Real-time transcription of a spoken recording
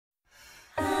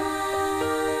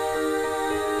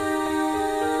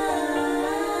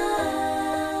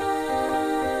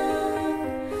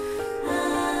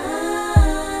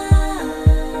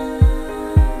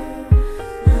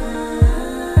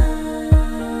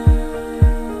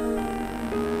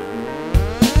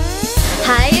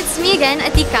me again,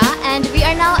 Atika, and we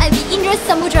are now at the Indra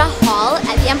Samudra Hall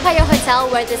at the Empire Hotel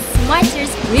where the Smart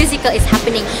Series musical is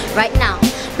happening right now.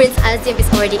 Prince Azim is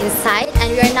already inside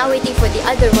and we are now waiting for the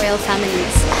other royal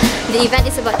families. The event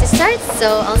is about to start,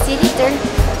 so I'll see you later.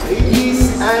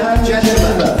 Ladies and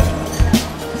gentlemen,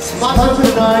 Smart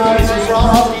tonight is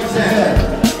proud to present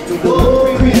the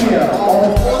world premiere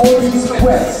of Ody's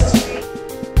Quest.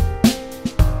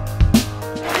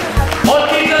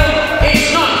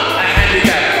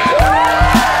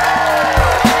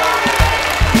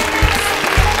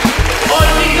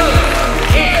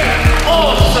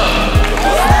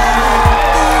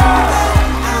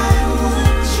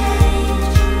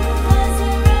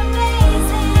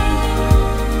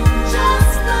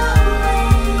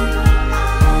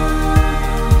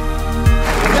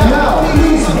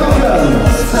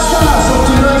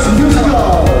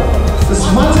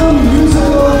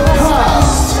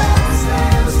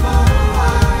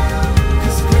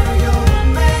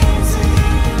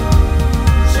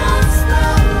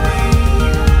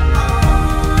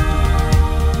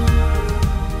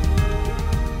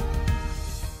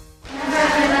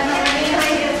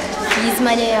 Please,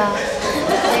 Maria.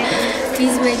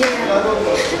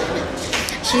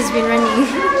 She's been running.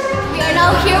 We are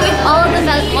now here with all the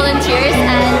volunteers,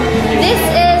 and this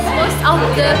is most of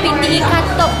the Pinti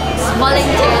Ikatop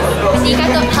volunteers. Pinti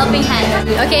Ikatop helping hand.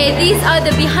 Okay, these are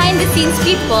the behind the scenes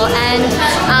people, and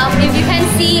if you can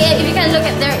see it, if you can look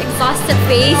at their exhausted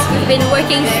face, we've been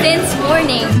working since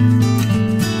morning.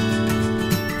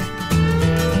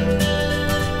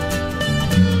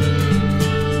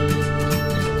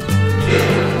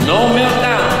 No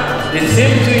meltdown. They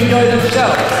seem to enjoy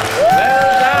themselves. Well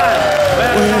done.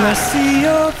 Well done. When I see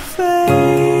your face,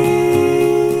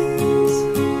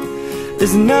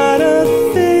 there's not a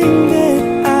thing that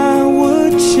I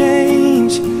would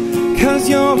change. 'Cause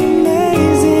you're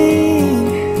amazing,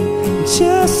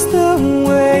 just the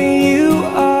way you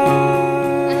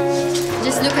are.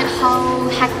 Just look at how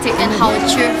hectic and how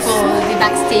cheerful the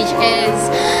backstage is.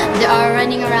 They are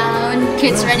running around,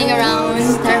 kids running around,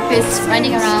 therapists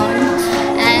running around,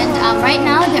 and right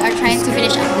now they are trying to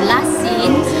finish up the last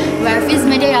scene where Fiz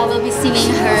Medea will be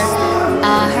singing her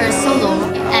solo,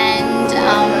 and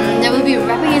they will be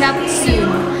wrapping it up soon.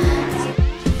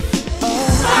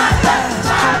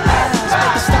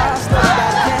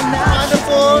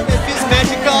 Wonderful, it feels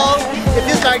magical, it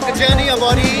feels like the journey of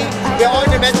Odi. We're all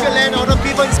in the magical land, all the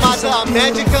people in Smarter are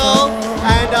magical,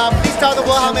 and please tell the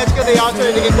world how magical they are so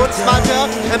that they can go to Smarter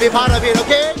and be part of it,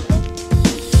 okay?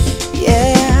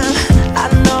 Yeah, I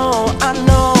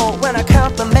know, when I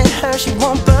compliment her she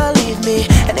won't believe me.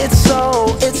 And it's so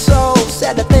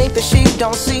sad to think that she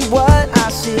don't see what I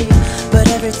see. But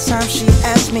every time she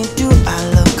asks me, do I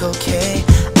look okay,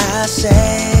 I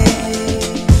say,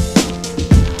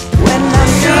 when I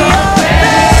see your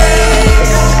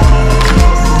face,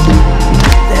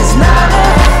 there's not a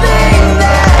thing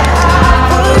that I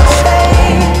would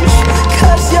change.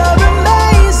 'Cause you're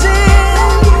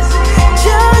amazing,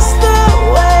 just the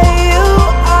way you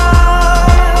are.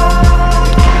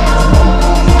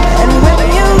 And when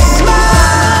you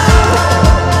smile,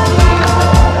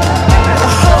 the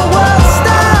whole world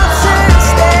stops and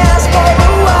stares for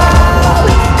a while.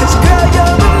 'Cause girl,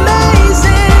 you're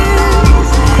amazing,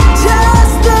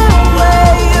 just the way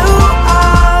you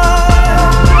are.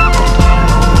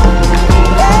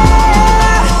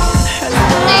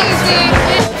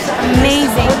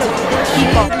 Amazing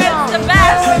people. It's the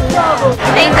best.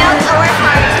 They melt our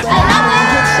hearts.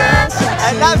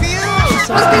 I love you!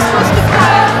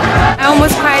 I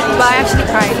almost cried, but I actually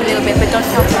cried a little bit, but don't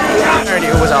tell me.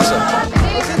 It was awesome.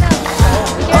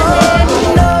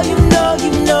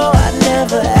 You know I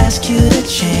never ask you to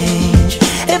change.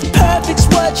 If perfect's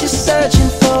what you're searching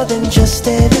for, then just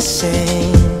stay the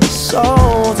same. So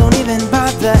don't even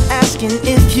bother asking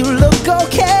if you look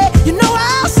okay. You know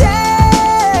I'll say,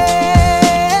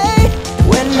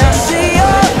 when I see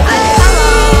your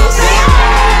face,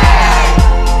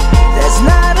 there's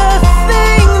not a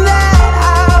thing that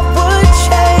I would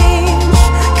change.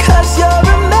 'Cause you're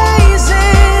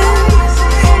amazing,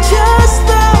 just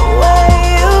the way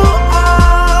you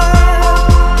are.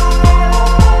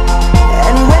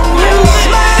 And when you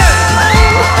smile,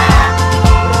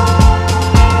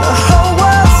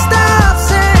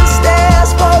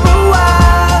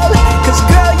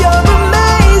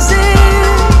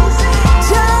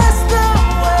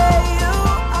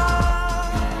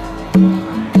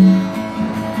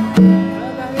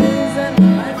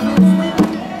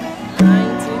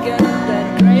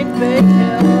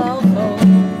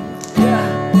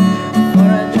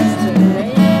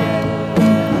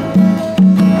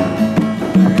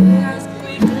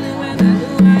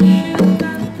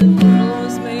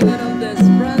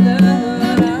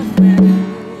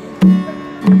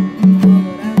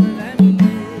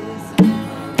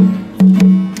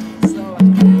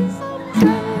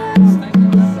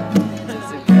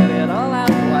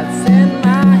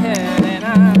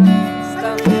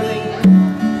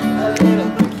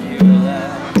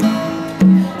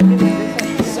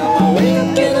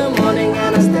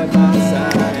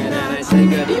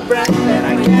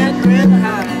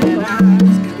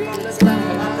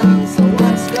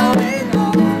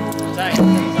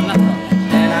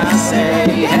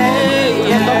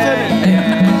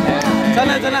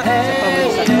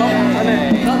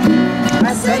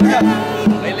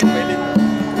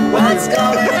 What's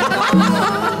going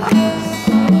on?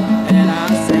 And I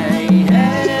say,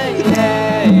 hey, hey,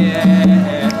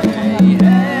 hey, hey,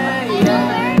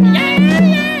 hey,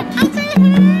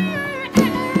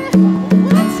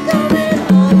 what's going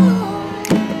on?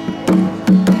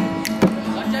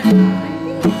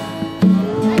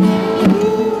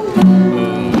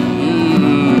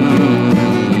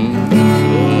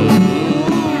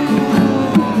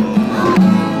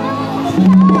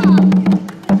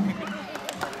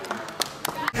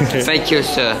 Thank you,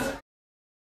 sir.